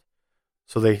airfield.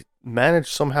 So they managed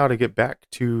somehow to get back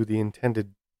to the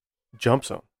intended jump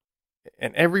zone.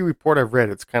 And every report I've read,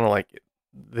 it's kind of like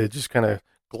they just kind of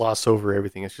gloss over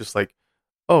everything. It's just like,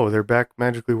 oh, they're back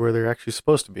magically where they're actually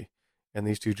supposed to be. And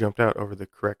these 2 jumped out over the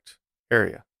correct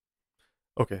area.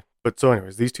 Okay, but so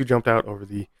anyways, these 2 jumped out over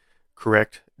the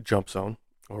correct jump zone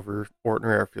over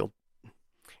Ortner Airfield.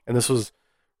 And this was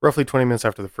roughly 20 minutes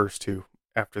after the first 2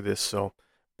 after this. So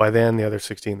by then, the other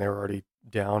 16, they were already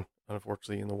down,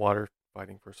 unfortunately, in the water,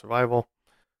 fighting for survival.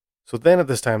 So then at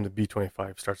this time, the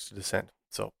B-25 starts to descend.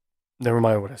 So never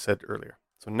mind what I said earlier.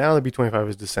 So now the B-25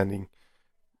 is descending.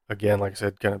 Again, like I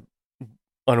said, kind of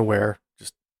unaware,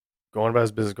 just going about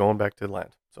his business, going back to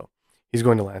land. So he's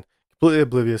going to land, completely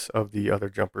oblivious of the other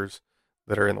jumpers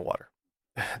that are in the water.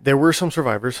 There were some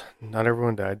survivors. Not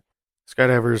everyone died.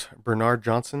 Skydivers Bernard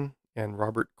Johnson and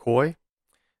Robert Coy,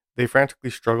 they frantically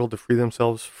struggled to free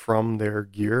themselves from their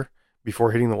gear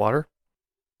before hitting the water.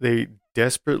 They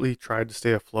desperately tried to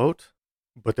stay afloat,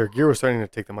 but their gear was starting to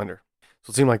take them under.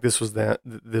 So it seemed like this was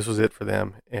it for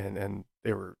them, and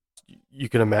they were. You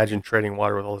can imagine treading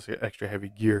water with all this extra heavy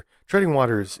gear. Treading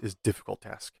water is a difficult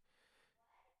task,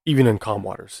 even in calm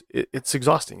waters. It's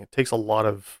exhausting. It takes a lot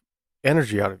of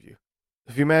energy out of you.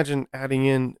 If you imagine adding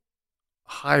in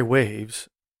high waves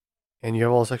and you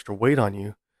have all this extra weight on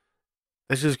you,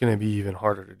 that's just going to be even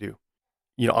harder to do.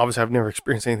 Obviously, I've never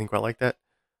experienced anything quite like that.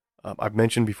 I've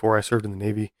mentioned before I served in the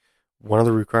Navy. One of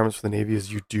the requirements for the Navy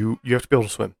is you have to be able to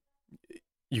swim.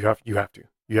 You have to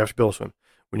be able to swim.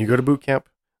 When you go to boot camp,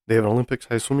 they have an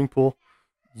Olympic-sized swimming pool.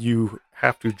 You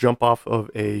have to jump off of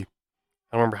I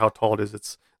don't remember how tall it is.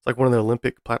 It's like one of the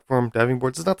Olympic platform diving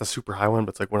boards. It's not the super high one,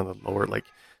 but it's like one of the lower, like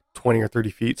 20 or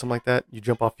 30 feet, something like that. You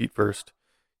jump off feet first.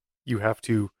 You have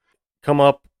to come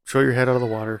up, show your head out of the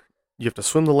water. You have to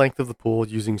swim the length of the pool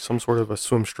using some sort of a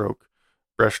swim stroke,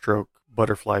 breaststroke,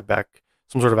 butterfly back,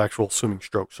 some sort of actual swimming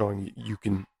stroke showing you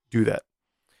can do that.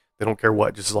 They don't care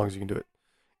what, just as long as you can do it.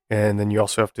 And then you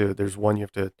also have to,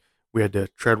 we had to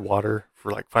tread water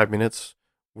for like 5 minutes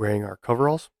wearing our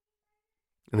coveralls.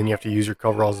 And then you have to use your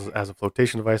coveralls as a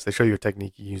flotation device. They show you a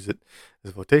technique, you use it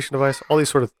as a flotation device. All these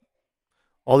sort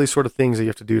of things that you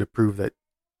have to do to prove that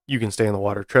you can stay in the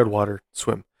water, tread water,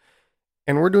 swim.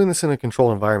 And we're doing this in a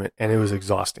controlled environment, and it was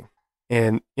exhausting.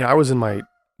 And I was in my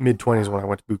mid-20s when I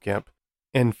went to boot camp,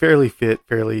 and fairly fit,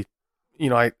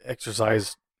 I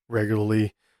exercise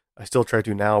regularly. I still try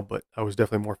to now, but I was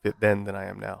definitely more fit then than I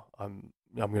am now. I'm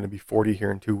going to be 40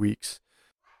 here in 2 weeks.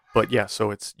 But yeah,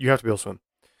 so you have to be able to swim.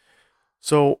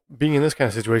 So being in this kind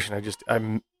of situation,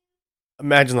 I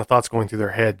imagine the thoughts going through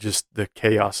their head, just the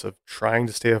chaos of trying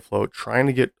to stay afloat, trying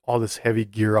to get all this heavy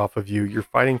gear off of you. You're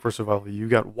fighting for survival. You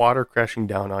got water crashing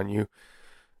down on you.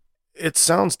 It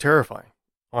sounds terrifying.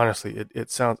 Honestly,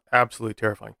 it sounds absolutely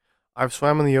terrifying. I've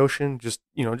swam in the ocean, just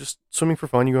swimming for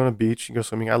fun. You go on a beach, you go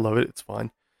swimming. I love it. It's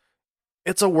fun.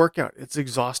 It's a workout. It's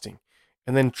exhausting.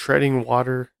 And then treading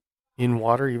water in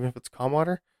water, even if it's calm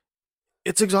water,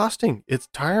 it's exhausting. It's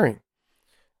tiring.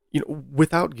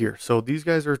 Without gear. So these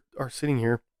guys are sitting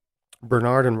here,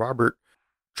 Bernard and Robert,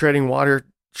 treading water,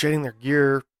 shedding their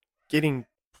gear, getting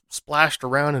splashed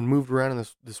around and moved around in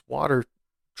this water,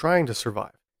 trying to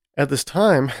survive. At this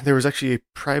time, there was actually a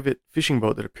private fishing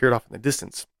boat that appeared off in the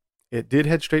distance. It did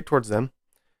head straight towards them,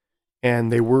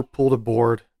 and they were pulled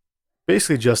aboard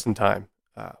basically just in time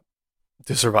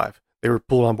to survive. They were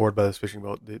pulled on board by this fishing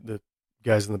boat. The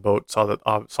guys in the boat saw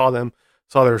them,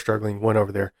 saw they were struggling, went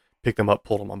over there, picked them up,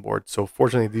 pulled them on board. So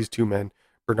fortunately, these two men,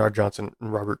 Bernard Johnson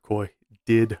and Robert Coy,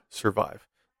 did survive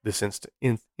this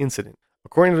incident.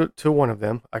 According to one of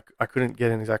them, I couldn't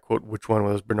get an exact quote which one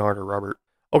was Bernard or Robert.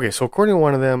 Okay, so according to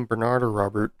one of them, Bernard or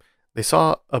Robert, they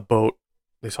saw a boat.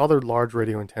 They saw their large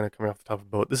radio antenna coming off the top of the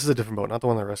boat. This is a different boat, not the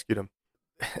one that rescued them.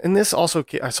 And this also,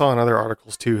 I saw in other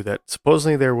articles too, that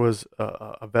supposedly there was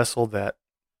a vessel that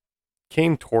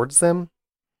came towards them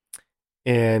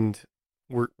and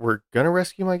we're going to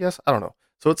rescue them, I guess. I don't know.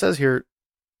 So it says here,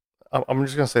 I'm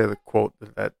just going to say the quote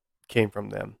that came from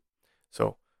them.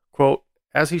 So, quote,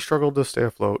 as he struggled to stay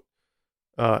afloat,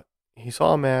 he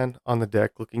saw a man on the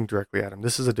deck looking directly at him.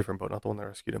 This is a different boat, not the one that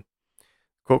rescued him.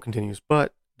 Quote continues,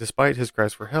 but despite his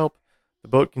cries for help, the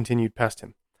boat continued past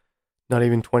him, not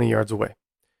even 20 yards away.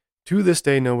 To this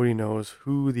day, nobody knows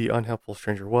who the unhelpful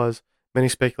stranger was. Many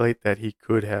speculate that he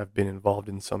could have been involved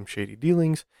in some shady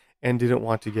dealings and didn't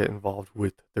want to get involved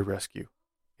with the rescue.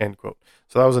 End quote.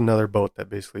 So that was another boat that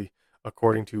basically,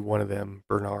 according to one of them,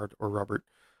 Bernard or Robert,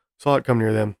 saw it come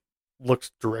near them,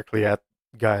 looked directly at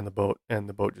the guy in the boat, and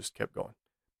the boat just kept going.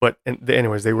 But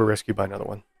anyways, they were rescued by another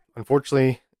one.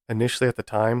 Unfortunately, initially at the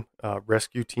time,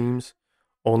 rescue teams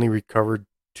only recovered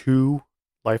 2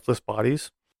 lifeless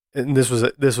bodies. And this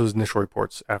was initial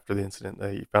reports after the incident.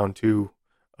 They found 2,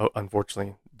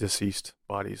 unfortunately, deceased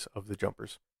bodies of the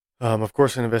jumpers. Of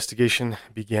course, an investigation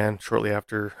began shortly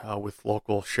after with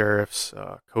local sheriffs,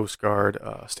 Coast Guard,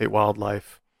 state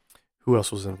wildlife. Who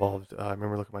else was involved? I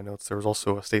remember looking at my notes. There was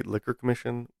also a state liquor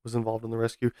commission was involved in the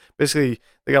rescue. Basically,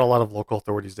 they got a lot of local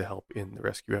authorities to help in the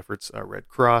rescue efforts. Red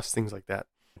Cross, things like that,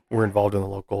 were involved in the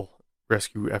local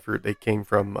rescue effort. They came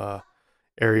from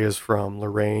areas from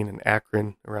Lorain and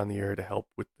Akron around the area to help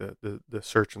with the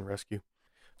search and rescue.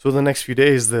 So the next few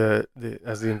days, as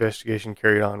the investigation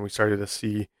carried on, we started to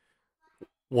see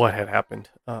what had happened.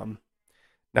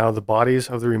 Now, the bodies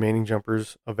of the remaining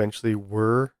jumpers eventually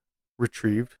were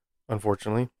retrieved,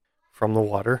 unfortunately, from the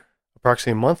water.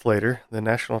 Approximately a month later, the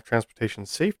National Transportation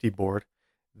Safety Board,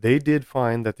 they did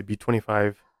find that the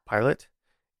B-25 pilot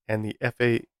and the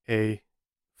FAA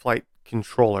flight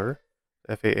controller,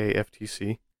 FAA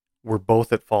FTC, were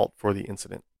both at fault for the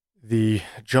incident. The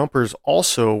jumpers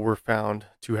also were found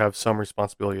to have some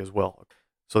responsibility as well.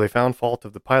 So they found fault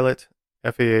of the pilot,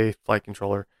 FAA flight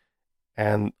controller,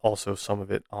 and also some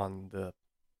of it on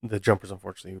the jumpers,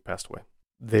 unfortunately, who passed away.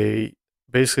 They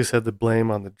basically said the blame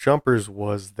on the jumpers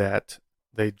was that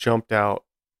they jumped out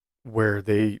where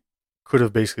they could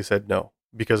have basically said no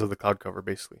because of the cloud cover,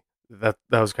 basically. That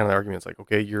was kind of the argument. It's like,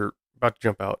 okay, you're about to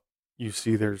jump out. You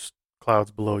see there's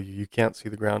clouds below you. You can't see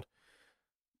the ground.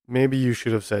 Maybe you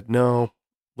should have said, no,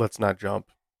 let's not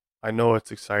jump. I know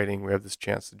it's exciting. We have this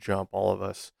chance to jump, all of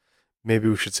us. Maybe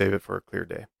we should save it for a clear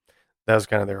day. That was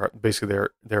kind of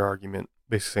their argument,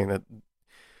 basically saying that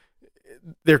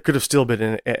there could have still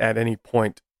been at any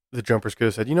point the jumpers could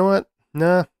have said, you know what,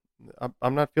 nah,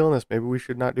 I'm not feeling this. Maybe we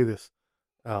should not do this.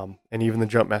 And even the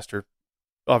jump master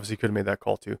obviously could have made that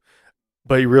call too.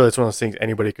 But really, it's one of those things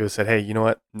anybody could have said, hey, you know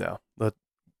what, no,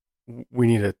 we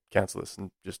need to cancel this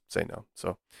and just say no.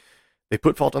 So they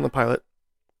put fault on the pilot.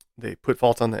 They put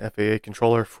fault on the FAA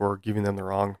controller for giving them the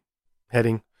wrong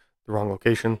heading, the wrong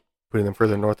location, putting them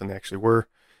further north than they actually were,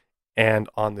 and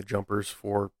on the jumpers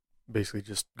for basically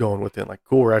just going with it, like,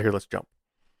 cool, we're out here, let's jump.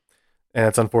 And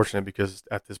it's unfortunate because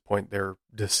at this point they're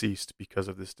deceased because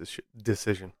of this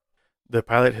decision. The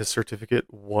pilot, his certificate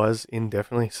was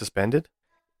indefinitely suspended,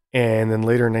 and then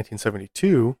later in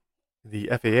 1972, the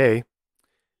FAA,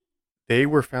 they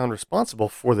were found responsible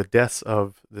for the deaths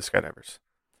of the skydivers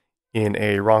in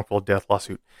a wrongful death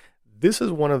lawsuit. This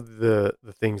is one of the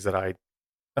things that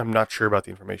I'm not sure about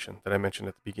the information that I mentioned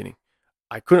at the beginning.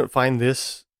 I couldn't find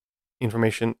this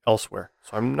information elsewhere,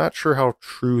 so I'm not sure how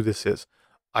true this is.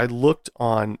 I looked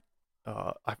on,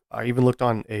 I even looked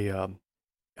on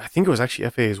I think it was actually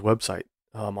FAA's website,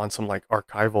 on some like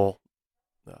archival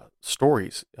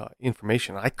stories,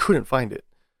 information. I couldn't find it.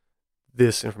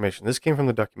 this information. This came from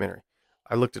the documentary.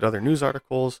 I looked at other news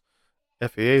articles,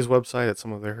 FAA's website, at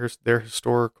some of their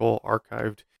historical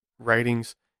archived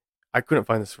writings. I couldn't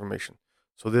find this information.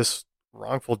 So this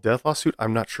wrongful death lawsuit,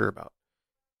 I'm not sure about.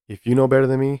 If you know better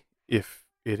than me, if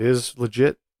it is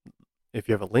legit, if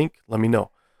you have a link, let me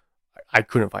know. I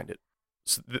couldn't find it.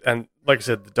 So, and like I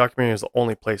said, the documentary is the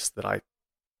only place that I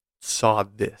saw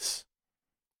this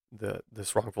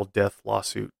wrongful death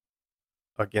lawsuit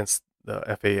against the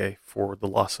FAA for the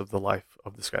loss of the life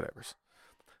of the skydivers.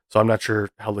 So I'm not sure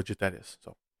how legit that is.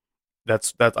 So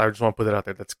that's I just want to put that out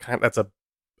there. That's a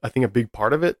I think a big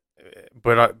part of it.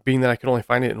 But being that I could only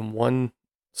find it in one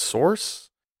source,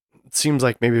 it seems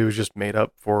like maybe it was just made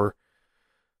up for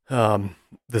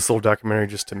this little documentary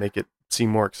just to make it seem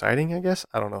more exciting. I guess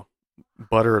I don't know,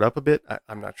 butter it up a bit.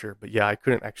 I'm not sure, but yeah, I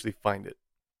couldn't actually find it.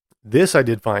 This I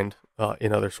did find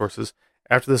in other sources.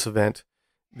 After this event,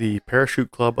 the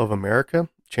Parachute Club of America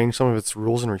changed some of its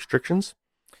rules and restrictions.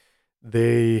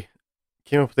 They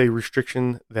came up with a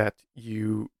restriction that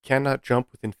you cannot jump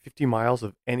within 50 miles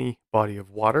of any body of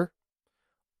water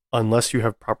unless you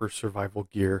have proper survival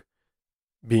gear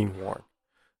being worn.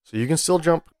 So you can still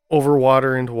jump over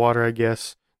water, into water, I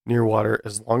guess, near water,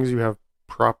 as long as you have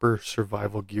proper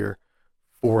survival gear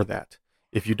for that.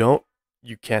 If you don't,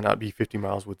 you cannot be 50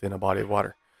 miles within a body of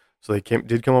water. So they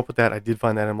did come up with that. I did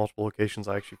find that in multiple locations.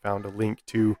 I actually found a link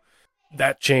to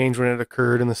that change when it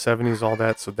occurred in the 70s, all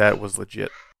that. So that was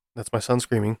legit. That's my son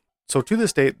screaming. So to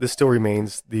this date, this still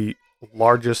remains the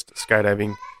largest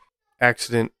skydiving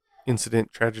accident,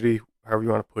 incident, tragedy, however you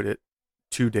want to put it,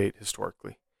 to date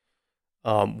historically.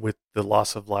 With the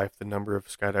loss of life, the number of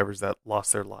skydivers that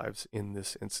lost their lives in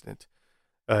this incident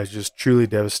is just truly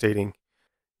devastating.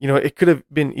 You know, it could have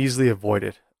been easily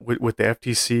avoided with the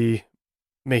FTC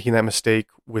making that mistake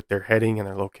with their heading and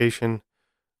their location,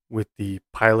 with the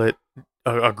pilot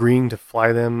agreeing to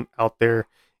fly them out there.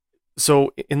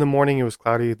 So in the morning it was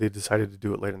cloudy. They decided to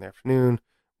do it late in the afternoon.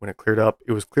 When it cleared up,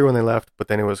 it was clear when they left, but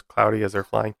then it was cloudy as they're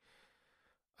flying.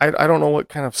 I don't know what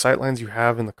kind of sight lines you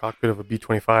have in the cockpit of a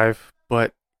B-25,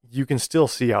 but you can still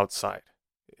see outside.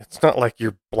 It's not like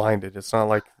you're blinded. It's not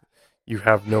like you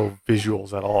have no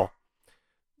visuals at all.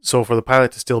 So for the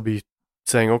pilot to still be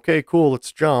saying, okay, cool,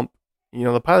 let's jump, you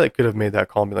know, the pilot could have made that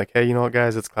call and be like, hey, you know what,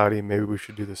 guys, it's cloudy. Maybe we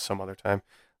should do this some other time.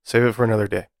 Save it for another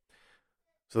day.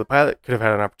 So the pilot could have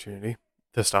had an opportunity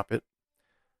to stop it.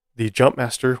 The jump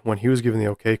master, when he was given the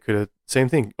okay, could have, same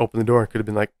thing, opened the door and could have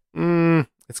been like,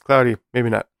 it's cloudy, maybe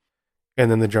not. And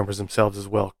then the jumpers themselves as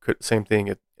well, same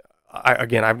thing.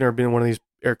 Again, I've never been in one of these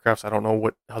aircrafts. I don't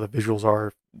know how the visuals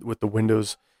are with the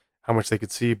windows, how much they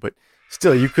could see, but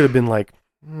still, you could have been like,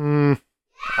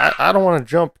 I don't want to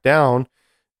jump down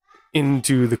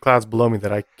into the clouds below me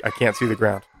that I can't see the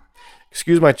ground.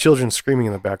 Excuse my children screaming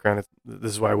in the background.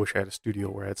 This is why I wish I had a studio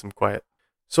where I had some quiet.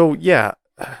 So yeah,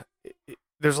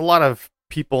 there's a lot of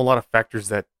people, a lot of factors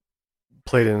that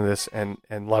played into this, and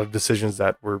a lot of decisions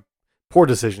that were poor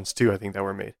decisions too, I think, that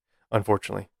were made,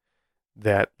 unfortunately,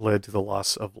 that led to the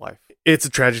loss of life. It's a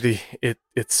tragedy.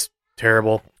 It's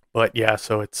terrible. But yeah,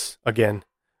 so it's, again,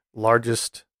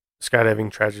 largest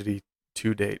skydiving tragedy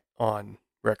to date on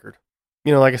record.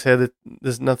 You know, like I said,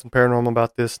 there's nothing paranormal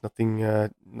about this, nothing,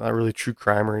 not really true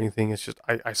crime or anything. It's just,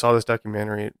 I saw this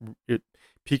documentary. It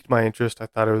piqued my interest. I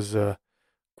thought it was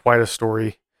quite a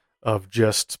story of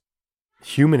just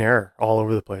human error all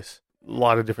over the place. A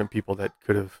lot of different people that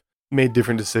could have made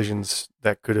different decisions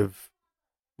that could have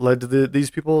led to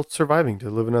these people surviving to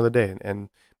live another day and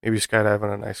maybe skydive on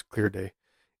a nice clear day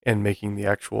and making the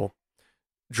actual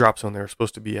drop zone they were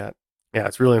supposed to be at. Yeah,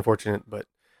 it's really unfortunate, but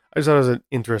I just thought it was an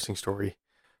interesting story.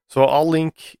 So I'll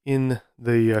link in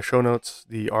the show notes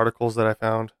the articles that I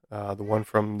found. The one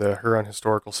from the Huron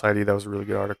Historical Society, that was a really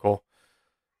good article.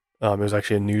 It was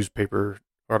actually a newspaper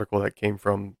article that came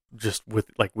from just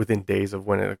within days of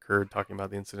when it occurred, talking about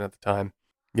the incident at the time.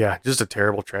 Yeah, just a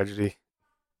terrible tragedy.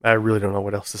 I really don't know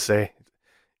what else to say.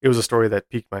 It was a story that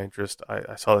piqued my interest.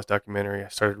 I saw this documentary. I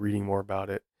started reading more about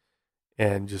it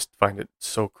and just find it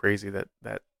so crazy that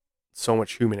so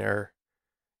much human error.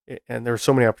 And there were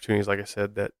so many opportunities, like I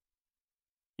said, that,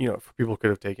 you know, for people could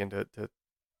have taken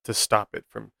to stop it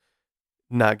from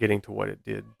not getting to what it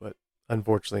did. But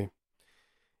unfortunately,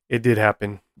 it did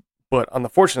happen. But on the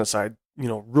fortunate side, you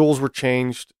know, rules were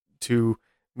changed to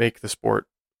make the sport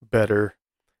better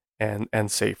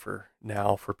and safer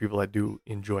now for people that do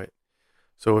enjoy it.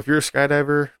 So if you're a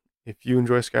skydiver, if you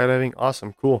enjoy skydiving,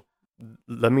 awesome, cool.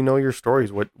 Let me know your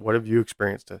stories. What have you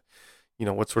experienced? You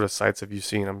know, what sort of sights have you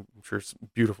seen? I'm sure it's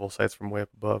beautiful sights from way up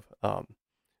above.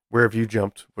 Where have you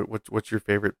jumped? What's your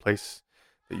favorite place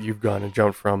that you've gone and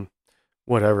jumped from?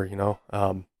 Whatever, you know.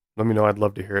 Let me know. I'd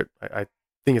love to hear it. I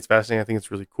think it's fascinating. I think it's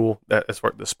really cool that as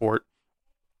far as the sport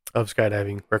of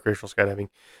skydiving, recreational skydiving,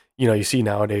 you see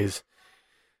nowadays,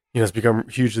 it's become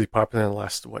hugely popular in the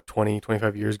last, 20,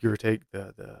 25 years, give or take.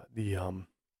 The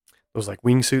those like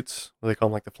wingsuits, what they call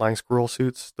them, like the flying squirrel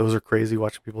suits. Those are crazy.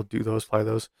 Watching people do those, fly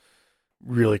those,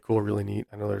 really cool, really neat.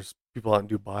 I know there's people out in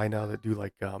Dubai now that do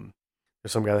like there's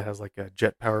some guy that has like a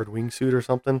jet powered wingsuit or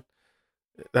something.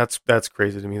 That's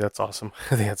crazy to me. That's awesome.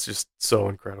 I think that's just so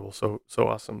incredible, so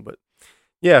awesome. But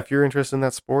yeah, if you're interested in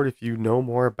that sport, if you know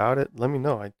more about it, let me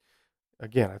know. I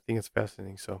think it's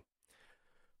fascinating. So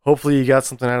hopefully you got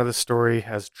something out of this story,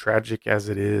 as tragic as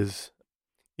it is.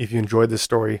 If you enjoyed this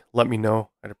story, let me know.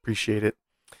 I'd appreciate it.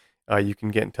 You can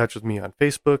get in touch with me on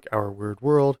Facebook, Our Weird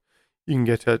World. You can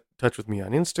get in touch with me on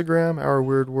Instagram, Our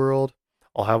Weird World.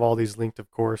 I'll have all these linked,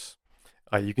 of course.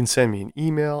 You can send me an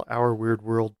email,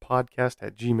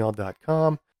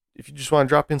 ourweirdworldpodcast@gmail.com. If you just want to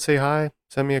drop in, say hi,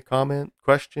 send me a comment,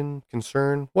 question,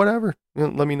 concern, whatever.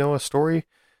 Let me know a story.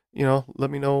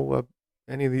 Let me know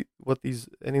any of these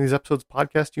episodes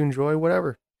podcast you enjoy,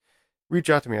 whatever. Reach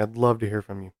out to me. I'd love to hear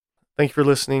from you. Thank you for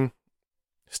listening.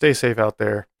 Stay safe out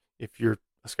there. If you're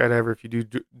a skydiver, if you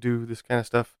do this kind of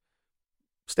stuff,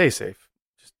 stay safe.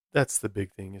 Just that's the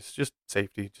big thing. It's just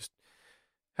safety. Just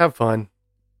have fun.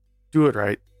 Do it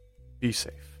right. Be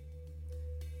safe.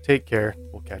 Take care.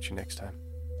 We'll catch you next time.